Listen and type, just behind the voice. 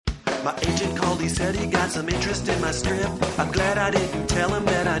My agent called, he said he got some interest in my strip. I'm glad I didn't tell him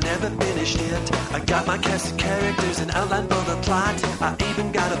that I never finished it. I got my cast of characters and outline for the plot. I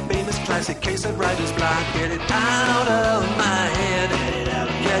even got a famous classic case of writer's block. Get it out of my head.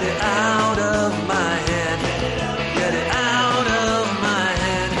 Get it out of my head. Get it out of my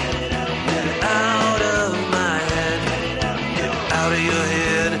head. Get it out of my head. Get it out of your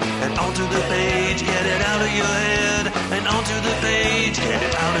head and onto the page. Get it out of your head and onto the page. Get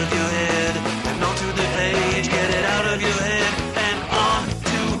it out of your head and onto the page. Get it out of your head and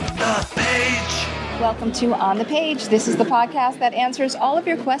onto the page. Welcome to On the Page. This is the podcast that answers all of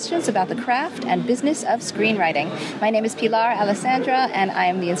your questions about the craft and business of screenwriting. My name is Pilar Alessandra, and I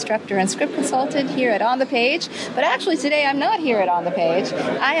am the instructor and script consultant here at On the Page. But actually today I'm not here at On the Page.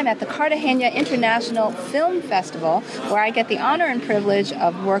 I am at the Cartagena International Film Festival, where I get the honor and privilege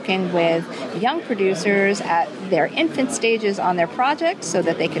of working with young producers at their infant stages on their projects so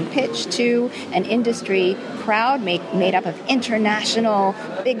that they can pitch to an industry crowd made up of international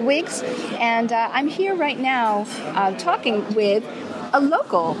bigwigs. And I'm here right now talking with a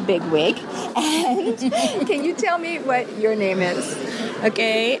local bigwig. And can you tell me what your name is?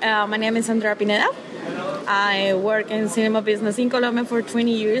 Okay, my name is Andrea Pineda. I work in cinema business in Colombia for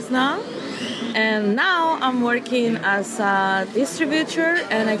 20 years now. And now I'm working as a distributor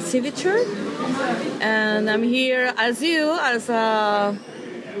and exhibitor. And I'm here as you, as a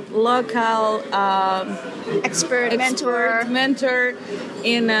local expert mentor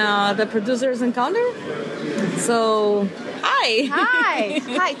in the Producers Encounter. So,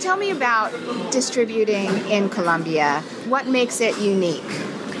 Hi. Tell me about distributing in Colombia. What makes it unique?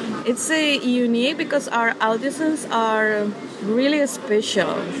 It's unique because our audiences are really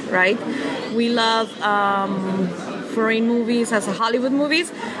special, right? We love foreign movies as Hollywood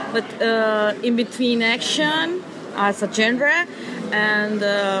movies, but in between action as a genre, and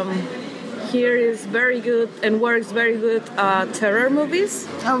here is very good and works very good terror movies.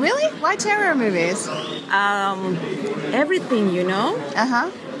 Oh, really? Why terror movies? Everything, you know. Uh-huh.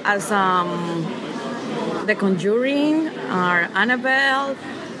 As The Conjuring or Annabelle,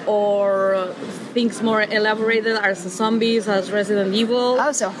 or things more elaborated as zombies, as Resident Evil.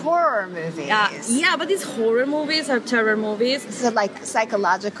 Oh, so horror movies. Yeah, but these horror movies are terror movies. So like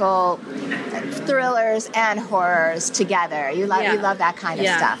psychological thrillers and horrors together. You love that kind of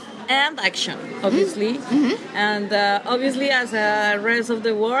stuff. And action, obviously. Mm-hmm. And obviously, as the rest of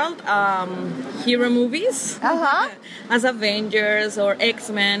the world, hero movies. Uh-huh. As Avengers or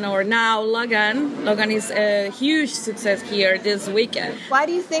X-Men or now Logan. Logan is a huge success here this weekend. Why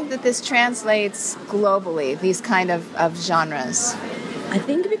do you think that this translates globally, these kind of genres? I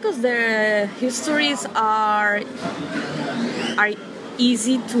think because their histories are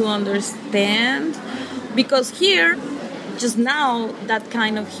easy to understand. Because here, just now, that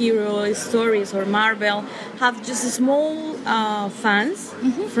kind of hero stories or Marvel have just small fans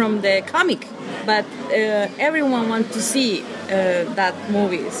from the comic, but everyone wants to see that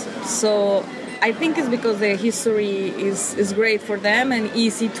movies. So I think it's because the history is great for them and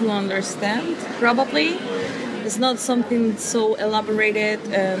easy to understand, probably. It's not something so elaborated,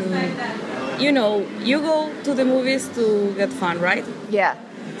 and you go to the movies to get fun, right? Yeah.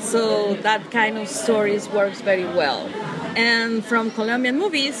 So that kind of stories works very well. And from Colombian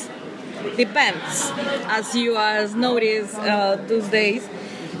movies, depends, as you notice those days.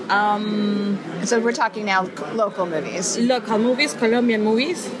 So we're talking now local movies. Local movies, Colombian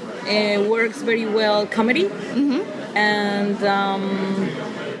movies, works very well comedy, and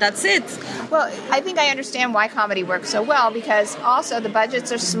that's it. Well, I think I understand why comedy works so well, because also the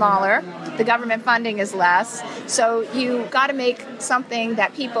budgets are smaller, the government funding is less, so you got to make something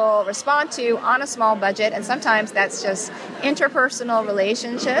that people respond to on a small budget, and sometimes that's just interpersonal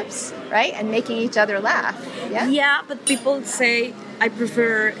relationships, right, and making each other laugh. Yeah, but people say I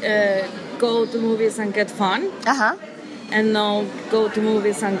prefer go to movies and get fun, and not go to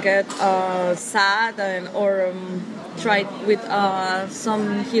movies and get sad or try with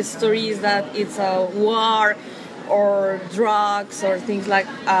some histories that it's a war or drugs or things like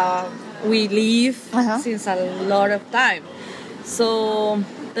we live since a lot of time. So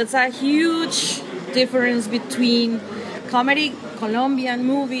that's a huge difference between comedy Colombian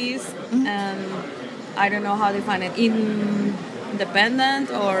movies and I don't know how to define it, independent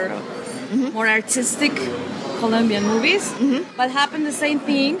or more artistic Colombian movies, but happen the same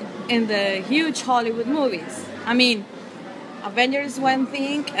thing in the huge Hollywood movies. I mean, Avengers is one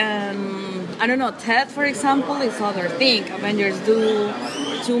thing, and I don't know, Ted, for example, is other thing. Avengers do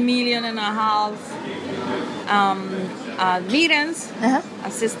 2.5 million admittance,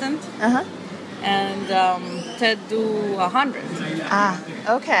 assistant, and TED do 100.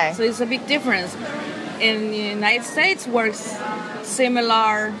 Okay. So it's a big difference. In the United States works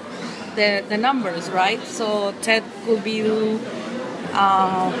similar the numbers, right? So TED could be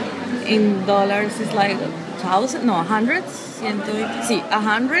in dollars is like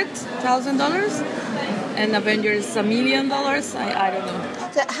 $100,000, and Avengers $1 million. I don't know.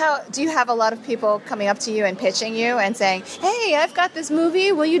 So how do you have a lot of people coming up to you and pitching you and saying, "Hey, I've got this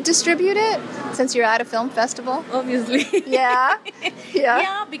movie. Will you distribute it?" Since you're at a film festival, Obviously. Yeah.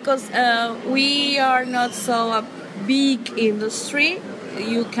 Yeah, because we are not so a big industry.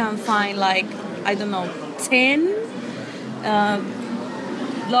 You can find 10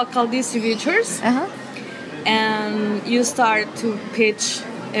 local distributors, and you start to pitch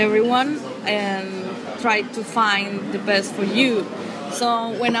everyone and try to find the best for you. So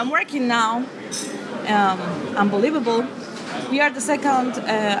when I'm working now, Unbelievable, we are the second,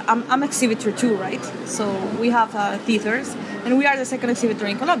 I'm exhibitor too, right? So we have theaters, and we are the second exhibitor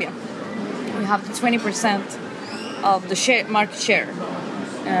in Colombia. We have 20% of the market share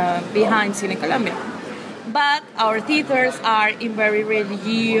behind Cine Colombia. But our theaters are in very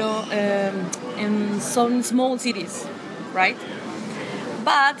regional, in some small cities, right?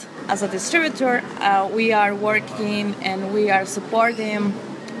 But as a distributor, we are working and we are supporting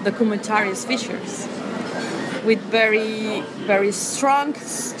documentary features with very, very strong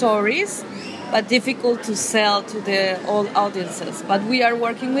stories, but difficult to sell to the all audiences. But we are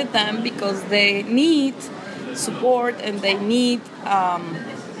working with them because they need support and they need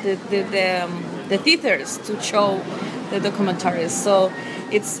the theaters to show the documentaries. So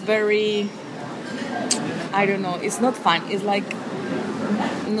it's very, I don't know, it's not fun. It's like,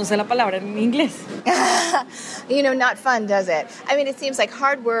 no sé la palabra en inglés. Not fun, does it? I mean, it seems like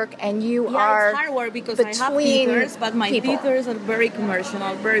hard work, and you are it's hard work because I have theaters, but my theaters are very commercial,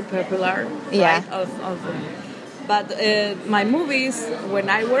 very popular. Yeah. Right, but my movies, when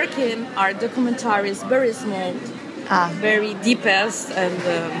I work in, are documentaries, very small, very deepest, and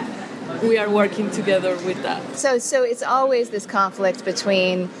we are working together with that. So it's always this conflict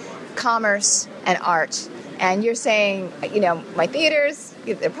between commerce and art. And you're saying, my theaters,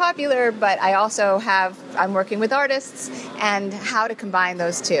 they're popular, but I'm working with artists, and how to combine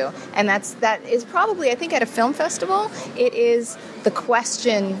those two. And that is probably, I think, at a film festival, it is the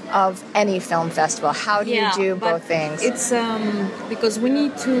question of any film festival. How do you do both things? It's because we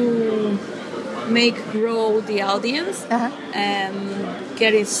need to grow the audience and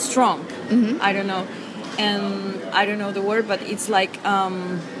get it strong. Mm-hmm. I don't know. And I don't know the word, but it's like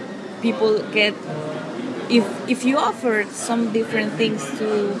people get... If you offer some different things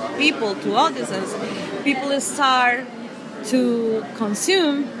to people, to audiences, people start to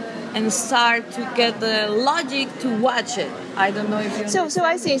consume and start to get the logic to watch it. I don't know if you understand. So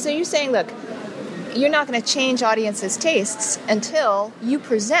I see. So you're saying, look, you're not going to change audiences' tastes until you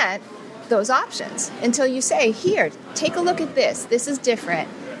present those options, until you say, here, take a look at this. This is different,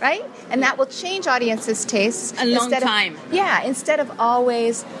 right? And that will change audiences' tastes. A long time. Instead of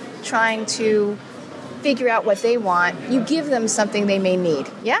always trying to figure out what they want, you give them something they may need.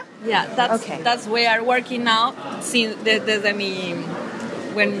 Yeah? Yeah, that's where we are working now since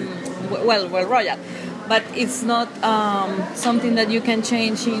Royal. But it's not something that you can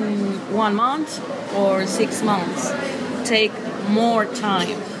change in 1 month or 6 months. Take more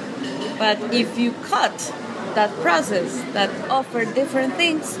time. But if you cut that process, that offer different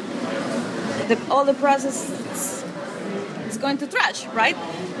things, all the process is going to trash, right?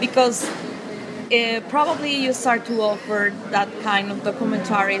 Because probably you start to offer that kind of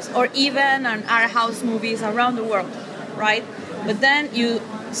documentaries or even an art house movies around the world, right? But then you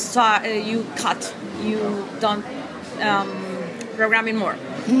cut, you don't program it more.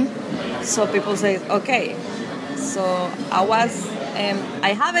 Mm-hmm. So people say, okay, so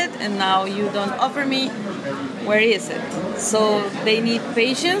I have it, and now you don't offer me. Where is it? So they need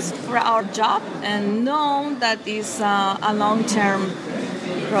patience for our job and know that is a long-term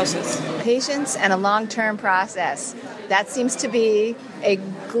process. Patience and a long-term process. That seems to be a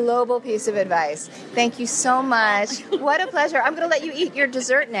global piece of advice. Thank you so much. What a pleasure. I'm going to let you eat your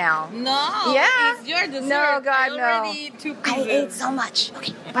dessert now. No, yeah? It's your dessert. No, God, no. I ate so much.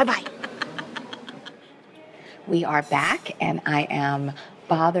 Okay, bye-bye. We are back, and I am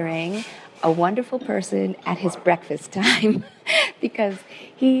bothering a wonderful person at his breakfast time because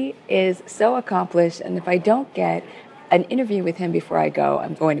he is so accomplished, and if I don't get an interview with him before I go,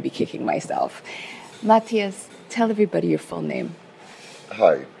 I'm going to be kicking myself. Matthias, tell everybody your full name.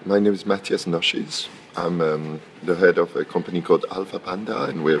 Hi, my name is Matthias Noschis. I'm the head of a company called Alpha Panda,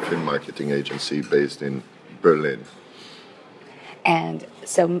 and we're a film marketing agency based in Berlin. And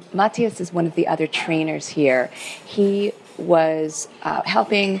so Matthias is one of the other trainers here. He was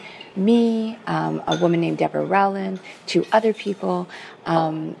helping me, a woman named Deborah Rowland, 2 other people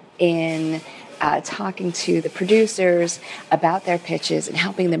in talking to the producers about their pitches and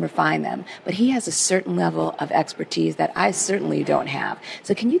helping them refine them. But he has a certain level of expertise that I certainly don't have.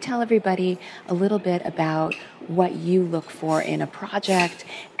 So can you tell everybody a little bit about what you look for in a project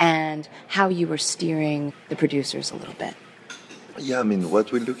and how you were steering the producers a little bit? Yeah, I mean,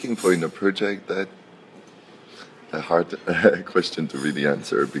 what we're looking for in a project, that a hard question to really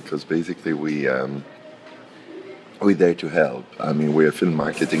answer, because basically we're there to help. I mean, we're a film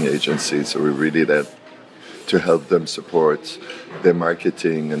marketing agency, so we're really there to help them support their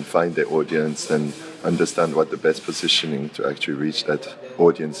marketing and find their audience and understand what the best positioning to actually reach that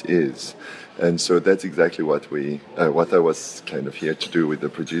audience is. And so that's exactly what I was kind of here to do with the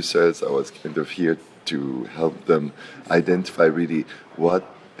producers. I was kind of here to help them identify really what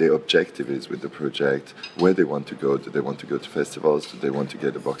their objective is with the project, where they want to go. Do they want to go to festivals? Do they want to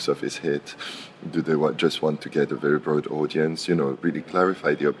get a box office hit? Do they just want to get a very broad audience? Really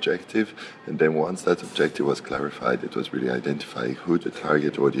clarify the objective. And then once that objective was clarified, it was really identifying who the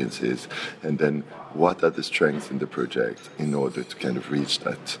target audience is, and then what are the strengths in the project in order to kind of reach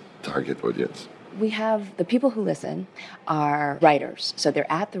that target audience. We have the people who listen are writers, so they're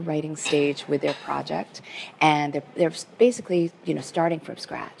at the writing stage with their project, and they're basically starting from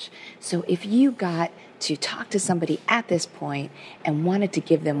scratch. So if you got to talk to somebody at this point and wanted to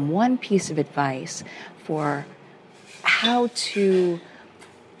give them one piece of advice for how to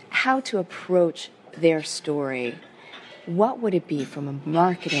approach their story, what would it be from a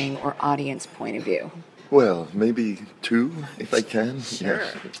marketing or audience point of view? Well, maybe 2, if I can. Sure.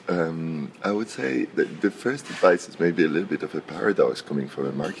 Yeah. I would say that the first advice is maybe a little bit of a paradox coming from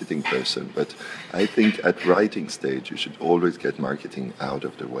a marketing person, but I think at writing stage you should always get marketing out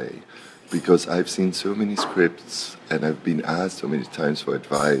of the way, because I've seen so many scripts and I've been asked so many times for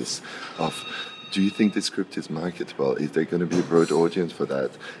advice of, do you think the script is marketable? Is there going to be a broad audience for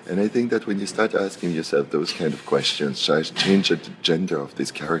that? And I think that when you start asking yourself those kind of questions, shall I change the gender of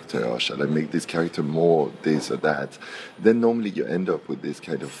this character, or shall I make this character more this or that? Then normally you end up with this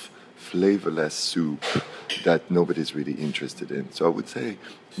kind of flavorless soup that nobody's really interested in. So I would say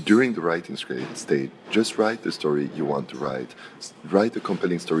during the writing stage, just write the story you want to write. Write a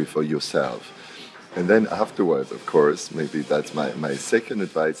compelling story for yourself. And then afterwards, of course, maybe that's my second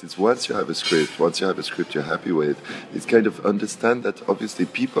advice, is once you have a script you're happy with, it's kind of understand that obviously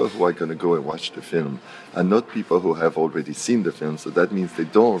people who are going to go and watch the film are not people who have already seen the film, so that means they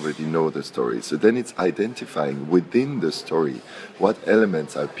don't already know the story. So then it's identifying within the story what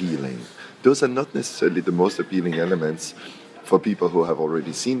elements are appealing. Those are not necessarily the most appealing elements for people who have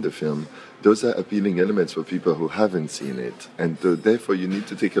already seen the film. Those are appealing elements for people who haven't seen it. And therefore you need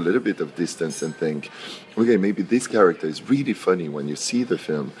to take a little bit of distance and think, okay, maybe this character is really funny when you see the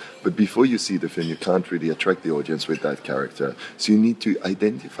film, but before you see the film you can't really attract the audience with that character. So you need to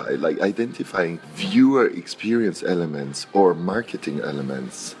identifying viewer experience elements or marketing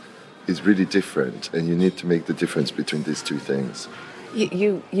elements is really different, and you need to make the difference between these 2 things.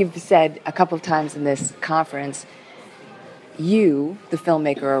 You've said a couple of times in this conference, you, the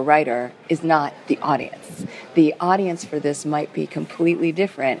filmmaker or writer, is not the audience. The audience for this might be completely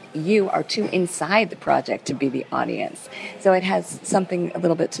different. You are too inside the project to be the audience. So it has something a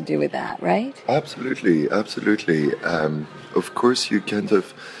little bit to do with that, right? Absolutely. Of course,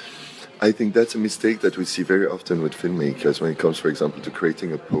 I think that's a mistake that we see very often with filmmakers when it comes, for example, to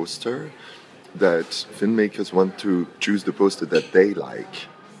creating a poster, that filmmakers want to choose the poster that they like.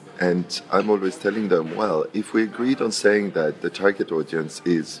 And I'm always telling them, well, if we agreed on saying that the target audience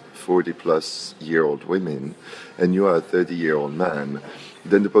is 40-plus-year-old women and you are a 30-year-old man,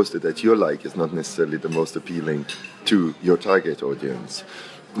 then the poster that you like is not necessarily the most appealing to your target audience.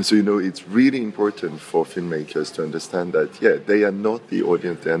 So, it's really important for filmmakers to understand that, they are not the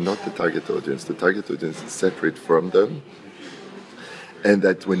audience, they are not the target audience. The target audience is separate from them. And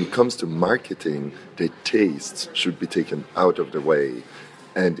that when it comes to marketing, their tastes should be taken out of the way.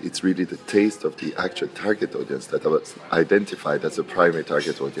 And it's really the taste of the actual target audience that was identified as a primary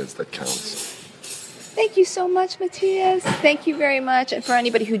target audience that counts. Thank you so much, Matthias. Thank you very much. And for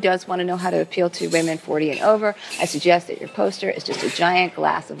anybody who does want to know how to appeal to women 40 and over, I suggest that your poster is just a giant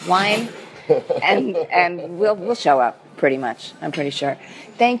glass of wine, and we'll show up pretty much. I'm pretty sure.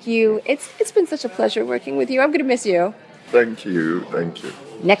 Thank you. It's been such a pleasure working with you. I'm going to miss you. Thank you.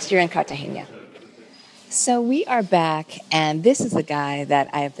 Next year in Cartagena. So we are back, and this is the guy that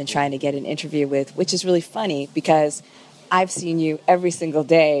I have been trying to get an interview with, which is really funny because I've seen you every single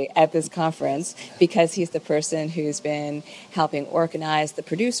day at this conference because he's the person who's been helping organize the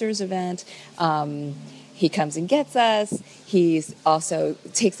producers event. He comes and gets us. He's also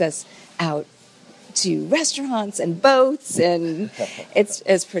takes us out to restaurants and boats, and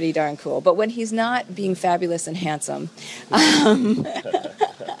it's pretty darn cool. But when he's not being fabulous and handsome,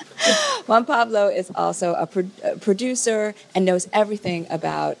 Juan Pablo is also a producer and knows everything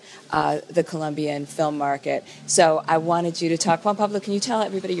about the Colombian film market. So I wanted you to talk. Juan Pablo, can you tell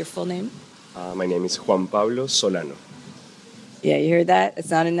everybody your full name? My name is Juan Pablo Solano. Yeah, you heard that? It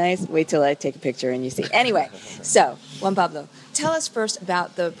sounded nice? Wait till I take a picture and you see. Anyway, so, Juan Pablo, tell us first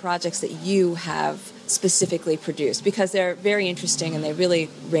about the projects that you have specifically produced, because they're very interesting and they really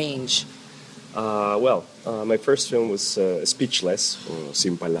range. My first film was Speechless, or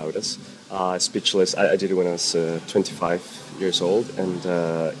Sin Palabras. Speechless, I did it when I was 25 years old, and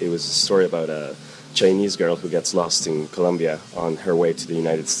it was a story about a Chinese girl who gets lost in Colombia on her way to the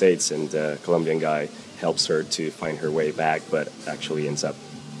United States, and a Colombian guy helps her to find her way back, but actually ends up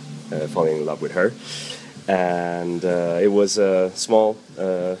falling in love with her. And it was a small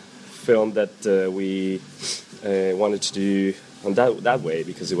film that we wanted to do on that way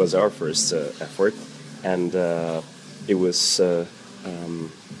because it was our first effort, and it was I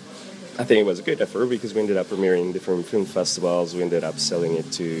think it was a good effort because we ended up premiering in different film festivals. We ended up selling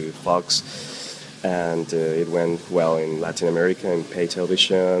it to Fox, and it went well in Latin America and pay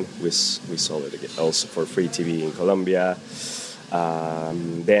television. We sold it also for free TV in Colombia.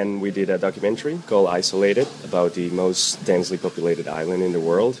 Then we did a documentary called Isolated about the most densely populated island in the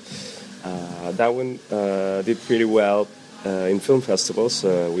world. That one did pretty well in film festivals.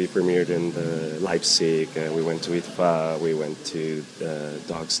 We premiered in Leipzig, we went to ITFA, we went to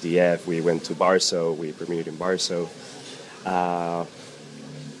Docs DF, we went to Barso, we premiered in Barso.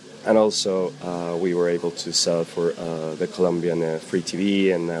 And also we were able to sell for the Colombian free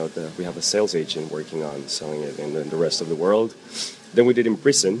TV, and now we have a sales agent working on selling it in the rest of the world. Then we did In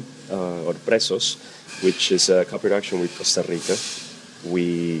Prison, or Presos, which is a co-production with Costa Rica.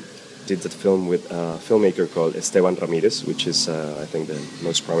 We did that film with a filmmaker called Esteban Ramirez, which is, I think, the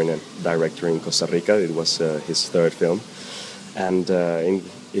most prominent director in Costa Rica. It was his third film. And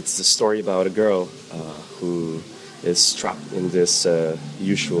it's the story about a girl who is trapped in this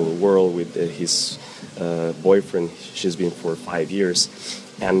usual world with his boyfriend she's been for 5 years,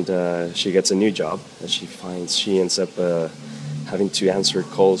 and she gets a new job, and she ends up having to answer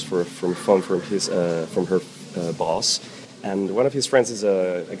calls from her boss, and one of his friends is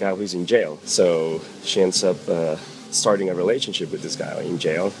a guy who's in jail, so she ends up starting a relationship with this guy in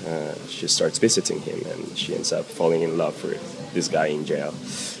jail. She starts visiting him, and she ends up falling in love with this guy in jail.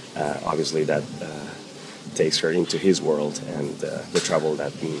 Obviously that takes her into his world and the trouble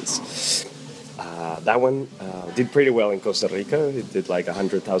that means. That one did pretty well in Costa Rica. It did like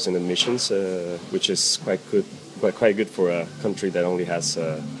 100,000 admissions, which is quite good for a country that only has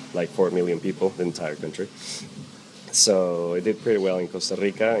like 4 million people, the entire country. So it did pretty well in Costa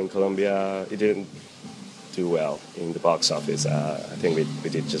Rica. In Colombia, it didn't do well in the box office. I think we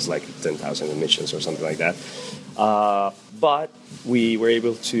did just like 10,000 admissions or something like that. But we were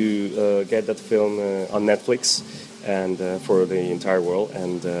able to get that film on Netflix and for the entire world.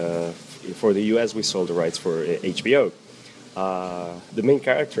 And for the US, we sold the rights for HBO. The main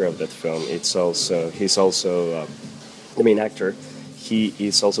character of that film, he's also the main actor. He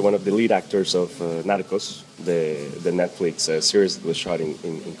is also one of the lead actors of Narcos, the Netflix series that was shot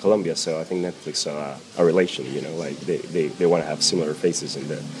in Colombia. So I think Netflix saw a relation, like they want to have similar faces in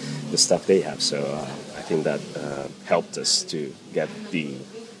the stuff they have. So I think that helped us to get the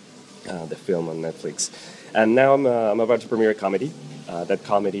film on Netflix. And now I'm about to premiere a comedy. That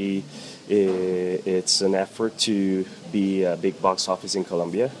comedy, it's an effort to be a big box office in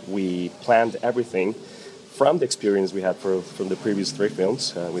Colombia. We planned everything from the experience we had from the previous 3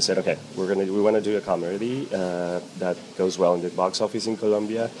 films. We said, okay, we want to do a comedy that goes well in the box office in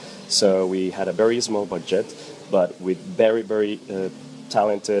Colombia. So we had a very small budget, but with very, very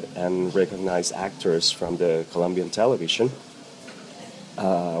talented and recognized actors from the Colombian television.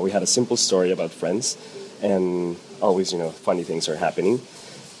 We had a simple story about friends, and always, funny things are happening.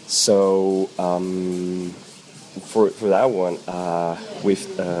 So for that one,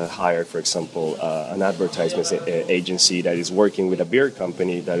 we've hired, for example, an advertisement agency that is working with a beer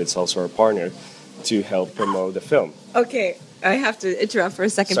company that is also our partner to help promote the film. Okay, I have to interrupt for a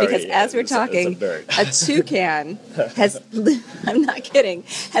second. Sorry, because as we're talking, a toucan has, I'm not kidding,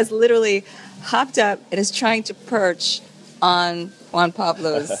 has literally hopped up and is trying to perch on Juan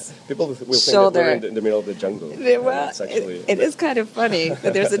Pablo's People will think shoulder. that we're in the middle of the jungle. Well, it is kind of funny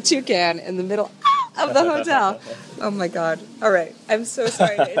that there's a toucan in the middle. of the hotel. Oh my God! All right, I'm so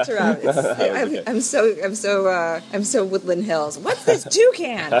sorry to interrupt. I'm so Woodland Hills. What's this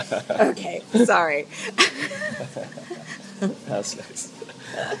toucan? Okay, sorry. That's nice.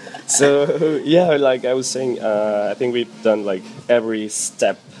 So yeah, like I was saying, I think we've done like every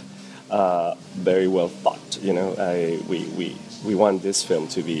step very well thought. You know, we want this film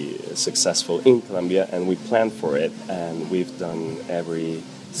to be successful in Colombia, and we planned for it, and we've done every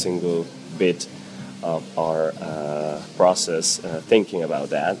single bit of our process thinking about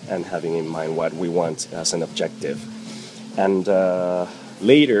that and having in mind what we want as an objective. And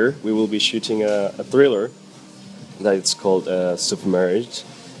later we will be shooting a thriller that it's called Submerged,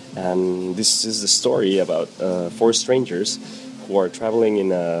 and this is the story about 4 strangers who are traveling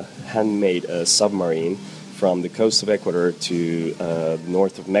in a handmade submarine from the coast of Ecuador to the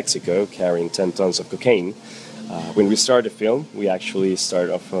north of Mexico, carrying 10 tons of cocaine. When we started the film, we actually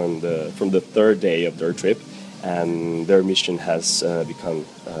started off from the 3rd day of their trip, and their mission has become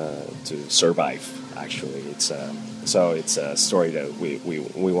to survive. Actually, it's a story that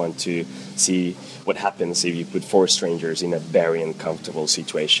we want to see what happens if you put 4 strangers in a very uncomfortable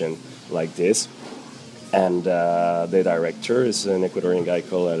situation like this. And the director is an Ecuadorian guy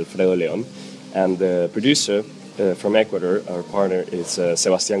called Alfredo Leon, and the producer from Ecuador, our partner, is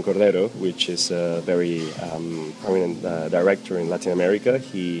Sebastián Cordero, which is a very prominent director in Latin America.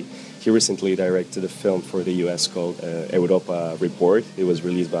 He recently directed a film for the U.S. called Europa Report. It was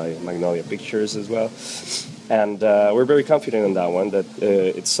released by Magnolia Pictures as well. And we're very confident in that one, that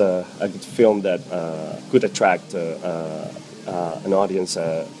it's a good film that could attract an audience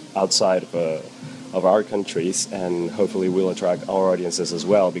outside of our countries, and hopefully will attract our audiences as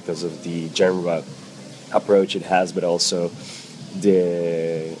well because of the genre approach it has, but also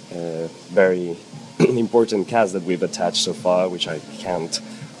the very important cast that we've attached so far, which I can't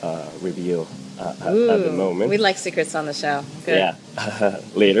reveal at the moment. We like secrets on the show. Good. Yeah.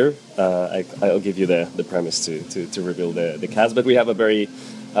 Later, I'll give you the premise to reveal the cast, but we have a very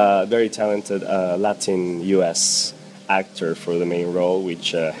talented Latin U.S. actor for the main role,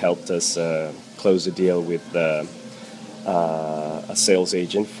 which helped us close the deal with a sales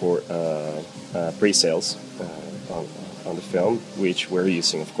agent for pre-sales on the film, which we're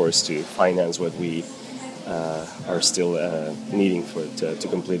using, of course, to finance what we are still needing to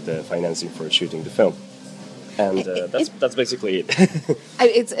complete the financing for shooting the film. And that's basically it.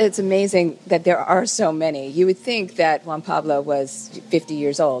 It's amazing that there are so many. You would think that Juan Pablo was 50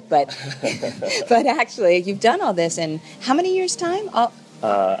 years old, but but actually you've done all this in how many years' time?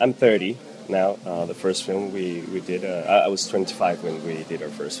 I'm 30 now. The first film we did, I was 25 when we did our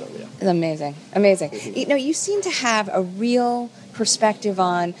first film, yeah. It's amazing. You know, you seem to have a real perspective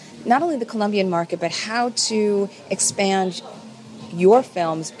on not only the Colombian market, but how to expand your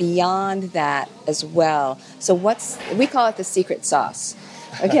films beyond that as well. So we call it the secret sauce.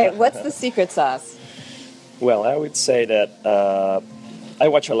 Okay, what's the secret sauce? Well, I would say that I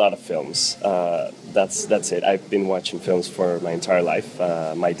watch a lot of films. That's it. I've been watching films for my entire life.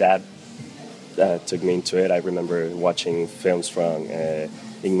 My dad took me into it. I remember watching films from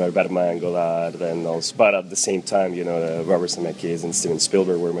Ingmar Bergman, Godard, and also, but at the same time, you know, Robert Zemeckis and Steven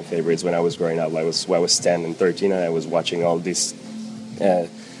Spielberg were my favorites when I was growing up. I was 10 and 13, and I was watching all these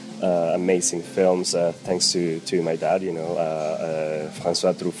amazing films thanks to my dad, you know,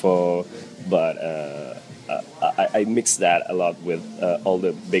 François Truffaut, but I mixed that a lot with all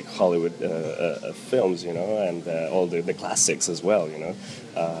the big Hollywood films, you know, and all the classics as well, you know.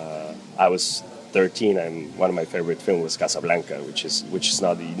 I was 13, and one of my favorite films was Casablanca, which is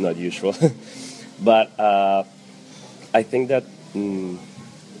not usual, but I think that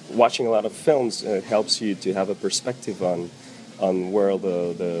watching a lot of films helps you to have a perspective on where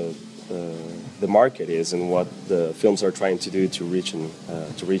the market is and what the films are trying to do to reach an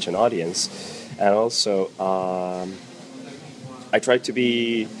audience, and also I try to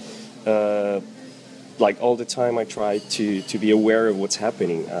be like all the time. I try to be aware of what's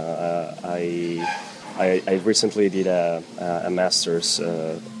happening. I recently did a master's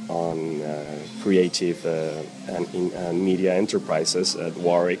on creative and media enterprises at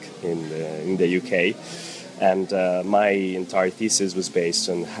Warwick in the UK. And my entire thesis was based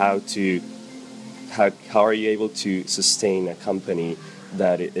on how are you able to sustain a company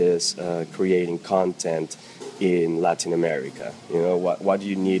that is creating content in Latin America. You know, what do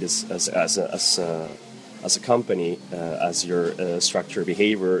you need as a company, as your structure,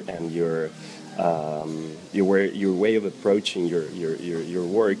 behavior, and your way of approaching your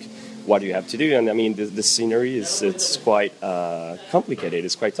work what do you have to do? And I mean, the scenery it's quite complicated.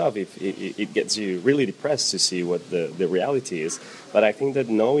 It's quite tough. It gets you really depressed to see what the reality is. But I think that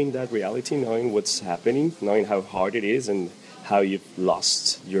knowing that reality, knowing what's happening, knowing how hard it is and how you've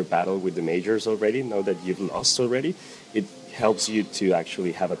lost your battle with the majors already, know that you've lost already, it helps you to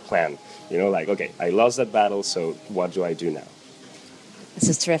actually have a plan. You know, like, okay, I lost that battle, so what do I do now? This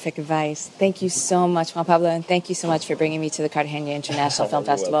is terrific advice. Thank you so much, Juan Pablo, and thank you so much for bringing me to the Cartagena International Film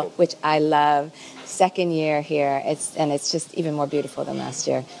Festival, welcome. which I love. Second year here, it's just even more beautiful than last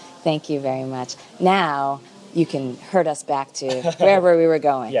year. Thank you very much. Now you can herd us back to wherever we were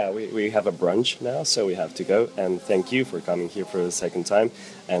going. Yeah, we have a brunch now, so we have to go. And thank you for coming here for the second time.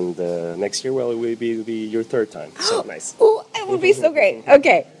 And next year, well, it will be your third time. So nice. Ooh, it will be so great.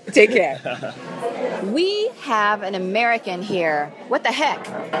 Okay, take care. We have an American here. What the heck?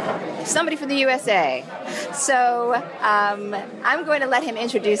 Somebody from the USA. So I'm going to let him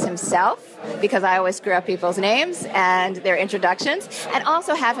introduce himself, because I always screw up people's names and their introductions, and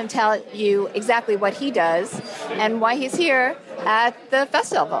also have him tell you exactly what he does and why he's here at the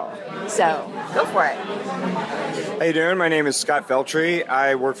festival. So go for it. How you doing? My name is Scott Feltry.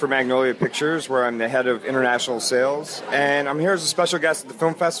 I work for Magnolia Pictures, where I'm the head of international sales, and I'm here as a special guest at the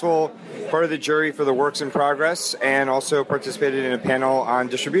film festival, part of the jury for the works in progress, and also participated in a panel on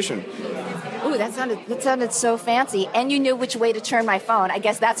distribution. Ooh, that sounded so fancy. And you knew which way to turn my phone. I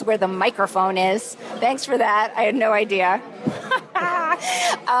guess that's where the microphone is. Thanks for that. I had no idea.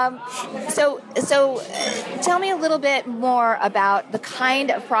 So tell me a little bit more about the kind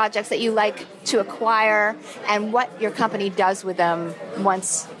of projects that you like to acquire and what your company does with them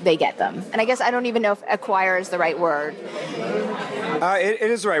once they get them. And I guess I don't even know if acquire is the right word. It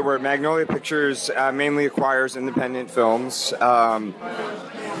is the right word. Magnolia Pictures mainly acquires independent films.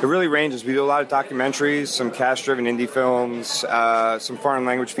 It really ranges. We do a lot of documentaries, some cash-driven indie films, some foreign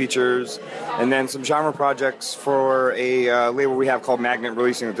language features, and then some genre projects for a label we have called Magnet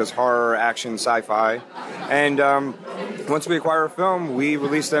Releasing that does horror, action, sci-fi. And once we acquire a film, we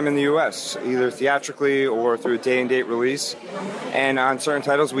release them in the U.S., either theatrically or through a day-and-date release. And on certain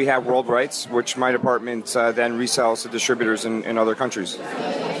titles, we have world rights, which my department then resells to distributors in other countries.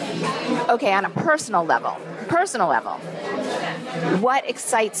 Okay, on a personal level, what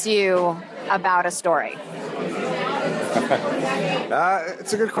excites you about a story?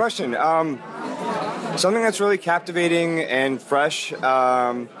 It's a good question. Something that's really captivating and fresh.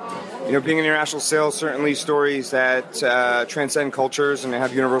 Being in international sales, certainly stories that transcend cultures and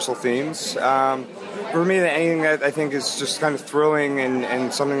have universal themes. For me, anything that I think is just kind of thrilling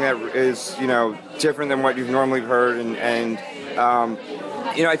and something that is, different than what you've normally heard. And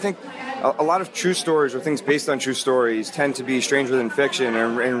I think a lot of true stories or things based on true stories tend to be stranger than fiction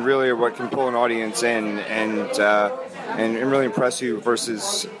and really are what can pull an audience in and really impress you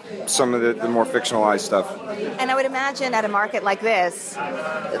versus some of the more fictionalized stuff. And I would imagine at a market like this,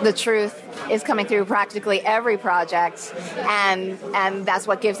 the truth is coming through practically every project, and that's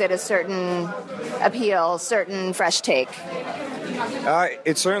what gives it a certain appeal, certain fresh take.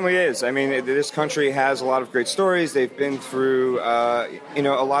 It certainly is. I mean, this country has a lot of great stories. They've been through, a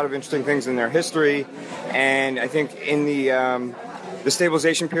lot of interesting things in their history, and I think in the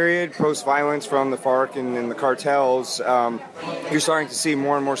stabilization period, post-violence from the FARC and the cartels, you're starting to see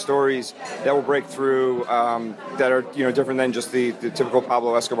more and more stories that will break through that are, different than just the typical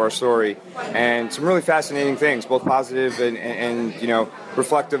Pablo Escobar story, and some really fascinating things, both positive and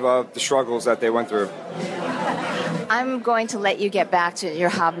reflective of the struggles that they went through. I'm going to let you get back to your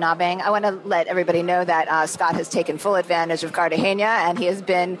hobnobbing. I want to let everybody know that Scott has taken full advantage of Cartagena, and he has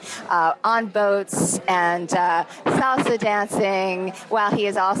been on boats and salsa dancing while he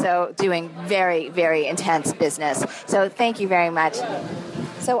is also doing very, very intense business. So thank you very much.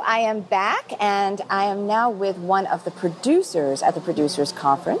 So I am back, and I am now with one of the producers at the Producers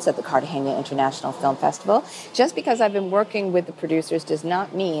Conference at the Cartagena International Film Festival. Just because I've been working with the producers does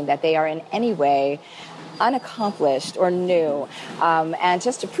not mean that they are in any way unaccomplished or new. And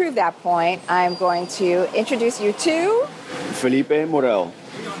just to prove that point, I'm going to introduce you to Felipe Morel.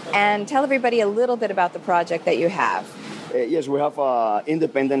 And tell everybody a little bit about the project that you have. Yes, we have an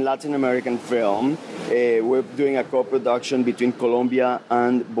independent Latin American film. We're doing a co-production between Colombia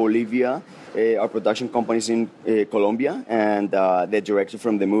and Bolivia. Our production company is in Colombia, and the director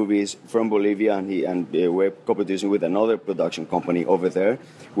from the movie is from Bolivia, and we're co-producing with another production company over there.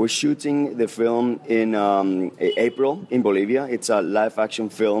 We're shooting the film in April in Bolivia. It's a live-action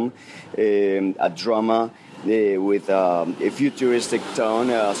film, a drama with a futuristic tone,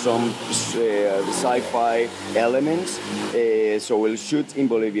 some sci-fi elements. So we'll shoot in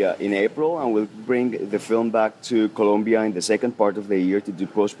Bolivia in April, and we'll bring the film back to Colombia in the second part of the year to do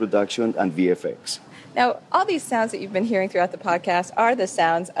post-production and VFX. Now, all these sounds that you've been hearing throughout the podcast are the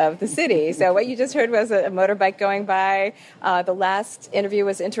sounds of the city. So what you just heard was a motorbike going by. The last interview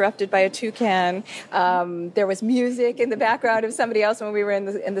was interrupted by a toucan. There was music in the background of somebody else when we were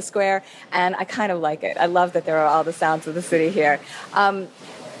in the square, and I kind of like it. I love that there are all the sounds of the city here. You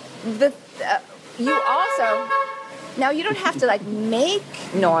also... Now, you don't have to, make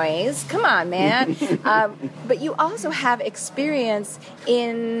noise. Come on, man. But you also have experience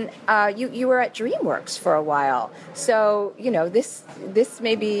in, you were at DreamWorks for a while. So, this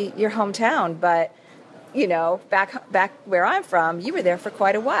may be your hometown, but, back where I'm from, you were there for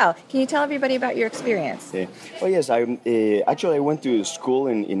quite a while. Can you tell everybody about your experience? Yeah. Well, yes, I went to school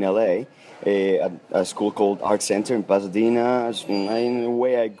in L.A., at a school called Art Center in Pasadena. In a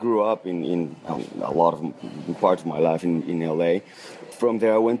way, I grew up in a lot of parts of my life in LA. From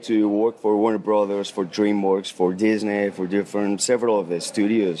there, I went to work for Warner Brothers, for DreamWorks, for Disney, for several of the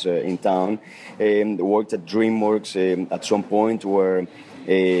studios in town. Worked at DreamWorks at some point where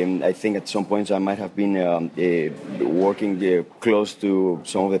I think at some points I might have been working close to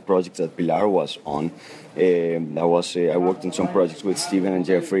some of the projects that Pilar was on. I worked on some projects with Steven and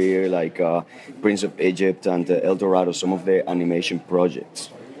Jeffrey, like Prince of Egypt and El Dorado, some of the animation projects.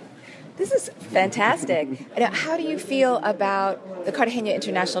 This is fantastic. How do you feel about the Cartagena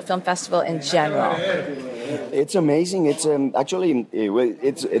International Film Festival in general? It's amazing. It's actually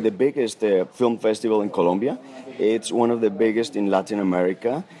it's the biggest film festival in Colombia. It's one of the biggest in Latin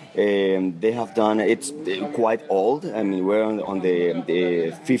America. They have done, it's quite old. I mean, we're on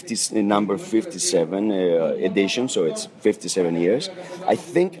the number 57 edition, so it's 57 years. I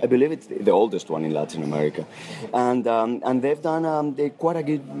believe it's the oldest one in Latin America. And they've done quite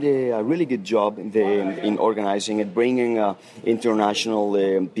a really good job in organizing it, bringing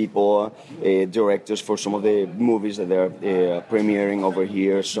international people, directors for some of the movies that they're premiering over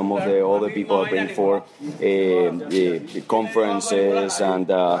here. Some of the other people are bringing for conferences and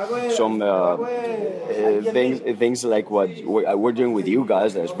some things like what we're doing with you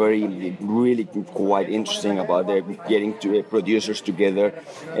guys. That's really quite interesting about getting producers together,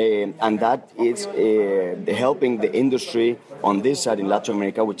 and that is helping the industry on this side in Latin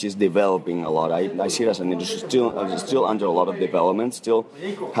America, which is developing a lot. I see it as an industry still under a lot of development, still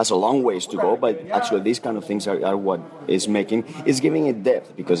has a long ways to go, but actually these kind of things are what is giving it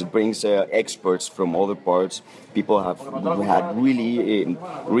depth, because it brings experts from other parts. People have had really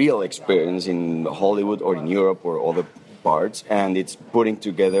real experience in Hollywood or in Europe or other parts, and it's putting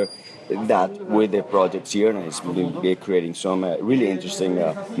together that with the projects here, and it's creating some really interesting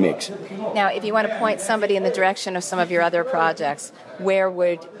mix. Now, if you want to point somebody in the direction of some of your other projects, where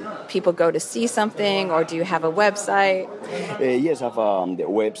would people go to see something, or do you have a website? Yes, I have a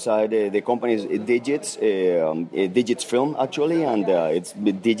website. The company is Digits, Digits Film actually, and it's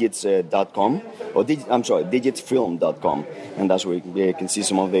digits.com, or digitsfilm.com, and that's where you can see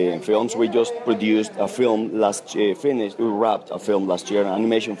some of the films. We just produced a film we wrapped a film last year, an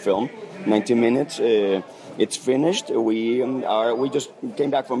animation film, 90 minutes. It's finished. We just came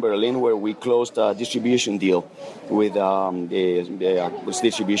back from Berlin, where we closed a distribution deal with a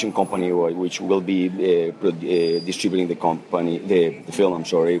distribution company which will be distributing the film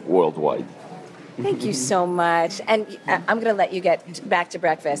worldwide. Thank you so much. And I'm going to let you get back to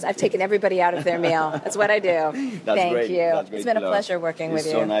breakfast. I've taken everybody out of their meal. That's what I do. Thank you. It's been a pleasure working with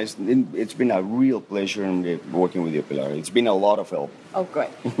you. It's so nice. It's been a real pleasure working with you, Pilar. It's been a lot of help. Oh, good.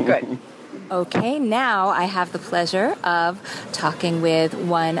 Good. Okay, now I have the pleasure of talking with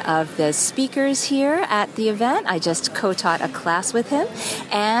one of the speakers here at the event. I just co-taught a class with him,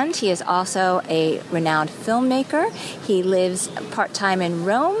 and he is also a renowned filmmaker. He lives part-time in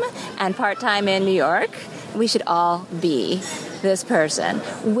Rome and part-time in New York. We should all be this person.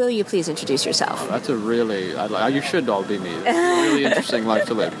 Will you please introduce yourself? That's you should all be me. It's a really interesting life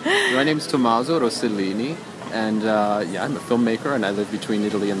to live. My name is Tommaso Rossellini, and I'm a filmmaker, and I live between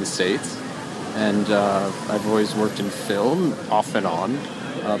Italy and the States. And I've always worked in film, off and on,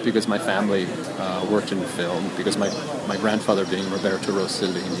 because my family worked in film, because my grandfather being Roberto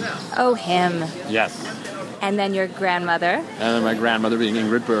Rossellini. Oh, him. Yes. And then your grandmother. And then my grandmother being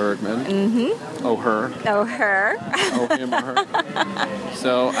Ingrid Bergman. Mm-hmm. Oh, her. Oh, her. Oh, him or her.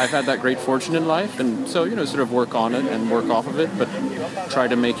 So I've had that great fortune in life, and so, sort of work on it and work off of it, but try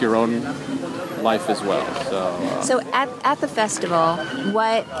to make your own life as well. So at the festival,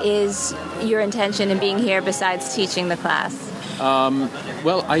 what is your intention in being here besides teaching the class?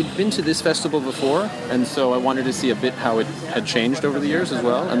 Well, I'd been to this festival before, and so I wanted to see a bit how it had changed over the years as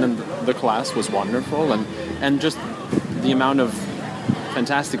well. And then the class was wonderful, and just the amount of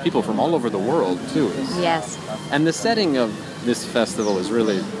fantastic people from all over the world, too. Yes. And the setting of this festival is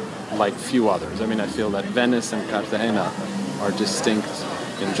really like few others. I mean, I feel that Venice and Cartagena are distinct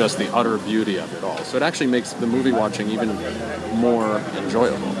in just the utter beauty of it all. So it actually makes the movie watching even more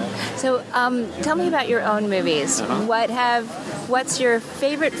enjoyable. So tell me about your own movies. What's your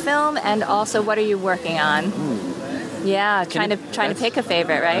favorite film, and also what are you working on? Yeah, trying to pick a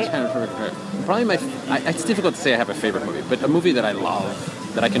favorite, right? Probably it's difficult to say I have a favorite movie, but a movie that I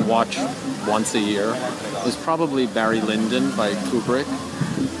love, that I can watch once a year, is probably Barry Lyndon by Kubrick.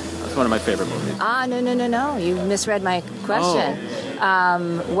 That's one of my favorite movies. No. You misread my question.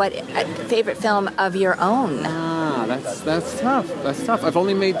 What favorite film of your own? That's tough. That's tough. I've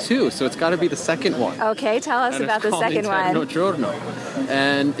only made 2, so it's got to be the second one. Okay, tell us about the second one. Eterno Giorno.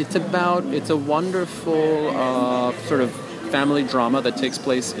 And it's a wonderful sort of family drama that takes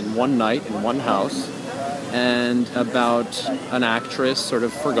place in one night in one house, and about an actress sort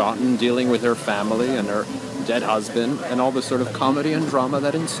of forgotten dealing with her family and her dead husband, and all the sort of comedy and drama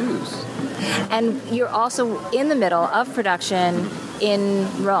that ensues. And you're also in the middle of production in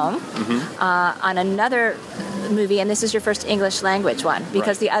Rome on another movie, and this is your first English language one,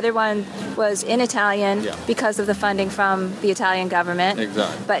 because the other one was in Italian because of the funding from the Italian government.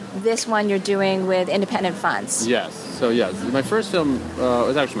 Exactly. But this one you're doing with independent funds. Yes. So my first film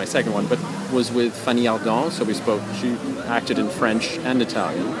was actually my second one, but was with Fanny Ardant. So she acted in French and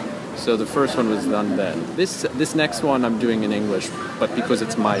Italian. So the first one was done then. This next one I'm doing in English, but because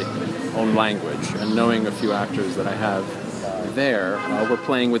it's my own language, and knowing a few actors that I have there, we're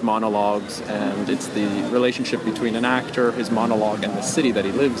playing with monologues, and it's the relationship between an actor, his monologue, and the city that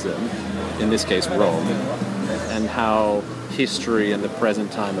he lives in this case Rome, and how history and the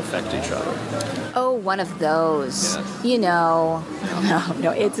present time affect each other. Oh, one of those. Yes. No,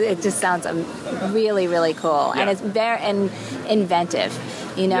 it just sounds really, really cool. Yeah. And it's very inventive.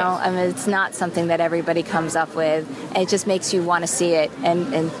 Yes. I mean, it's not something that everybody comes up with. And it just makes you want to see it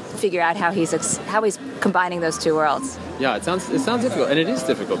and figure out how he's combining those two worlds. Yeah, it sounds difficult, and it is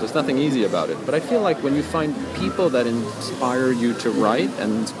difficult. There's nothing easy about it. But I feel like when you find people that inspire you to write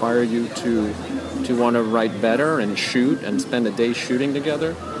and inspire you to want to write better and shoot and spend a day shooting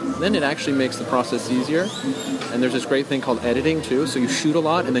together, then it actually makes the process easier. And there's this great thing called editing too. So you shoot a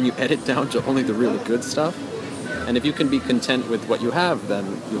lot and then you edit down to only the really good stuff. And if you can be content with what you have, then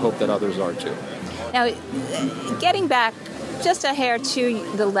you hope that others are too. Now, getting back just a hair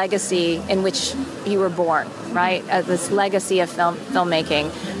to the legacy in which you were born, right? This legacy of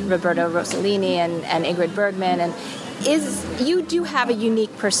filmmaking, Roberto Rossellini and Ingrid Bergman, and you do have a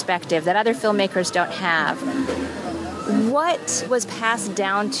unique perspective that other filmmakers don't have. What was passed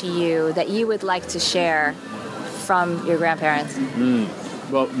down to you that you would like to share from your grandparents?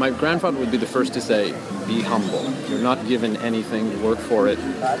 Well, my grandfather would be the first to say, be humble. You're not given anything, work for it.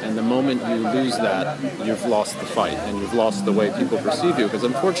 And the moment you lose that, you've lost the fight and you've lost the way people perceive you. Because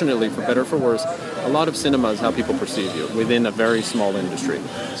unfortunately, for better or for worse, a lot of cinema is how people perceive you within a very small industry.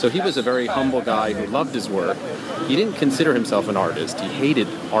 So he was a very humble guy who loved his work. He didn't consider himself an artist. He hated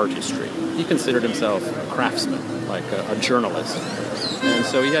artistry. He considered himself a craftsman, like a journalist. And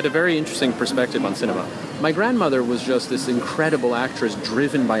so he had a very interesting perspective on cinema. My grandmother was just this incredible actress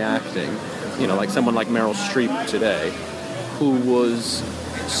driven by acting, like someone like Meryl Streep today, who was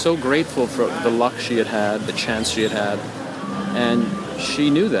so grateful for the luck she had had, the chance she had had, and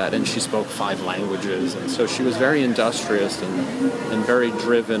she knew that, and she spoke 5 languages, and so she was very industrious and very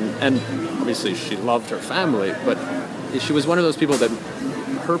driven, and obviously she loved her family, but she was one of those people that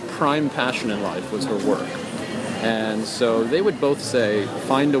her prime passion in life was her work. And so they would both say,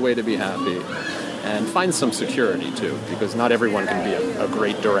 find a way to be happy and find some security too, because not everyone can be a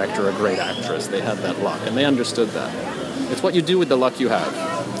great director, a great actress. They had that luck, and they understood that. It's what you do with the luck you have.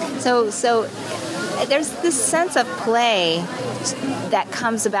 So there's this sense of play that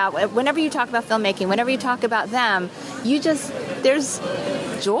comes about whenever you talk about filmmaking, whenever you talk about them, there's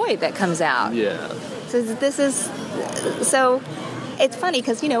joy that comes out. Yeah. So it's funny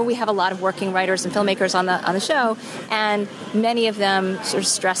because, we have a lot of working writers and filmmakers on the show, and many of them sort of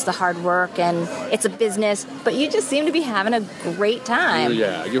stress the hard work and it's a business, but you just seem to be having a great time.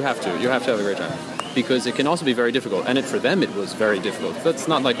 Yeah, you have to. You have to have a great time. Because it can also be very difficult, and for them it was very difficult. That's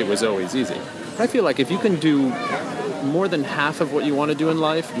not like it was always easy. But I feel like if you can do more than half of what you want to do in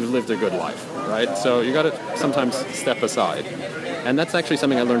life, you've lived a good life, right? So you got to sometimes step aside. And that's actually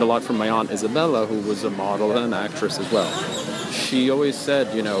something I learned a lot from my aunt Isabella, who was a model and an actress as well. She always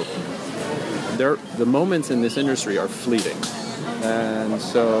said, the moments in this industry are fleeting. And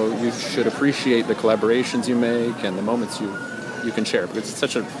so you should appreciate the collaborations you make and the moments you can share, because it's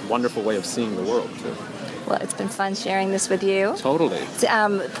such a wonderful way of seeing the world, too. Well, it's been fun sharing this with you. Totally.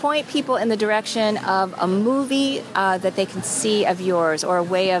 Point people in the direction of a movie that they can see of yours, or a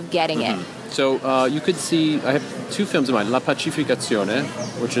way of getting it. So you could see, I have two films in mind, La Pacificazione,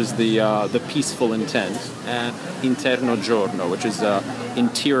 which is the peaceful intent, and Interno Giorno, which is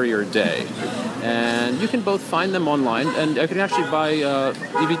interior day. And you can both find them online, and I can actually buy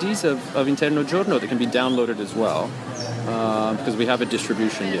DVDs of Interno Giorno that can be downloaded as well, because we have a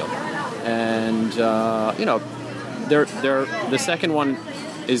distribution deal. And, the second one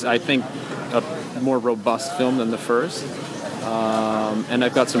is, I think, a more robust film than the first. And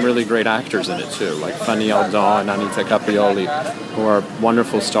I've got some really great actors in it too, like Fanny Ardant and Anita Caprioli, who are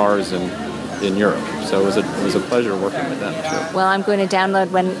wonderful stars in Europe. So it was a pleasure working with them too. Well, I'm going to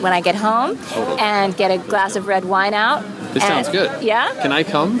download when I get home and get a glass of red wine out. This sounds good. Yeah? Can I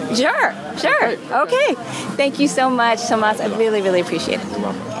come? Sure. Okay. Thank you so much, Tomas. I really, really appreciate it. You're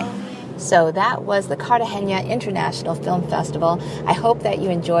welcome. So that was the Cartagena International Film Festival. I hope that you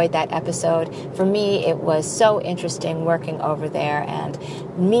enjoyed that episode. For me, it was so interesting working over there and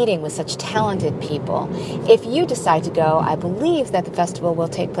meeting with such talented people. If you decide to go, I believe that the festival will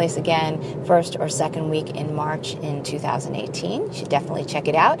take place again first or second week in March in 2018. You should definitely check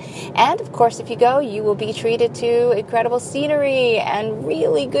it out. And of course, if you go, you will be treated to incredible scenery and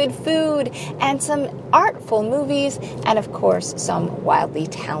really good food and some artful movies and of course some wildly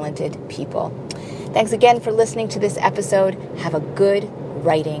talented people. Thanks again for listening to this episode. Have a good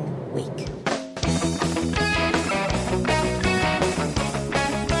writing week.